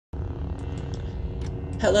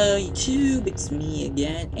Hello YouTube, it's me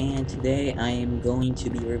again, and today I am going to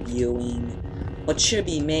be reviewing what should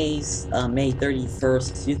be May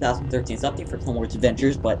 31st, 2013's update for Clone Wars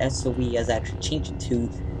Adventures, but SOE has actually changed it to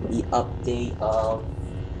the update of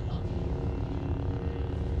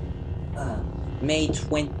May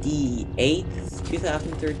 28th,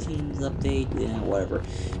 2013's update, yeah, whatever.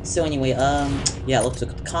 So anyway, yeah, let's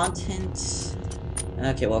look at the content.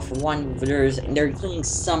 Okay, well, for one, they're including a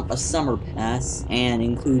summer pass, and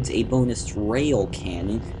includes a bonus rail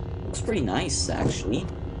cannon. Looks pretty nice, actually.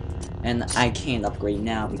 And I can't upgrade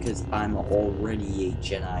now because I'm already a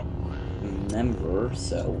Jedi member,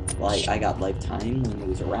 so, like, I got lifetime when it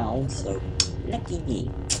was around, so, lucky me.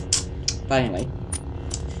 But anyway,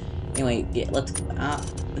 yeah,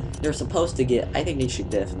 they're supposed to get, I think they should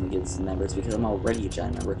definitely get some members because I'm already a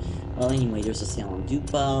Jedi member. Well, anyway, there's a sale on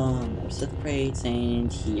Dupa, more Sith crates,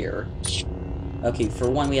 and here. Okay, for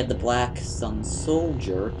one, we have the Black Sun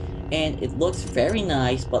Soldier, and it looks very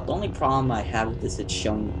nice, but the only problem I have with this is it's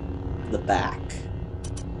showing the back.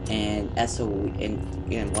 And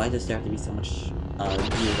and why does there have to be so much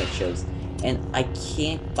gear that shows? And I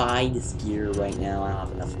can't buy this gear right now, I don't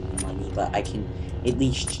have enough money, but I can at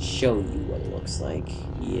least show you what it looks like.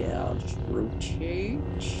 Yeah, I'll just rotate.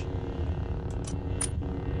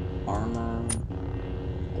 Armor,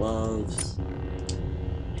 gloves,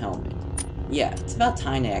 helmet. Yeah, it's about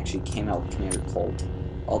time they actually came out with Commander Colt.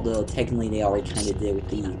 Although, technically, they already kind of did with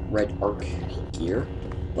the Red Arc gear.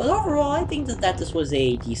 But overall, I think that this was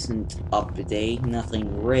a decent update. Nothing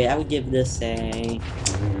great. I would give this a...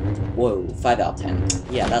 Whoa, 5 out of 10.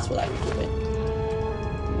 Yeah, that's what I would give it.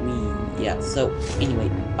 Yeah, so, anyway,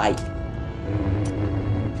 bye.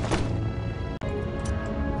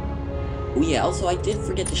 Oh yeah, also, I did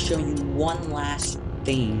forget to show you one last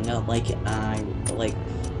thing.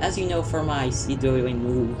 As you know, for my CWA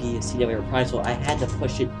movie, CWA Reprisal, I had to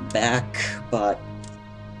push it back, but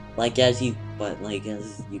as you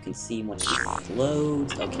can see once it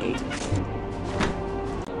loads, okay.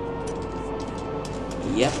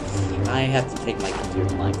 Yep, I have to take my computer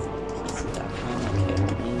to my PC.com, okay.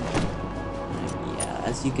 Yeah,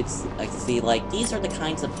 as you can see, like, these are the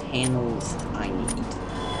kinds of panels I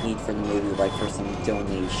need for the movie, like, for some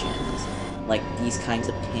donations. Like, these kinds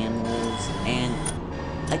of panels, and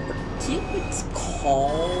I forget what it's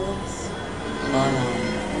called, but,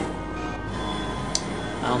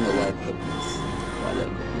 I don't know why I put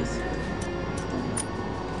this here.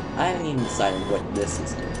 I haven't even decided what this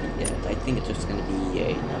is going to be yet. I think it's just going to be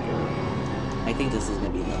I think this is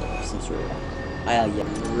going to be some sort of... I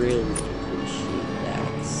really appreciate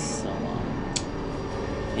that, so,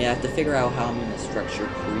 yeah, I have to figure out how I'm going to structure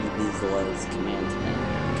Pre-Visualize command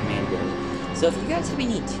So if you guys have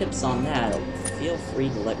any tips on that, feel free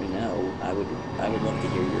to let me know. I would love to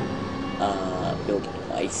hear your building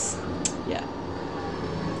advice.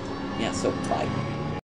 Yeah, so bye.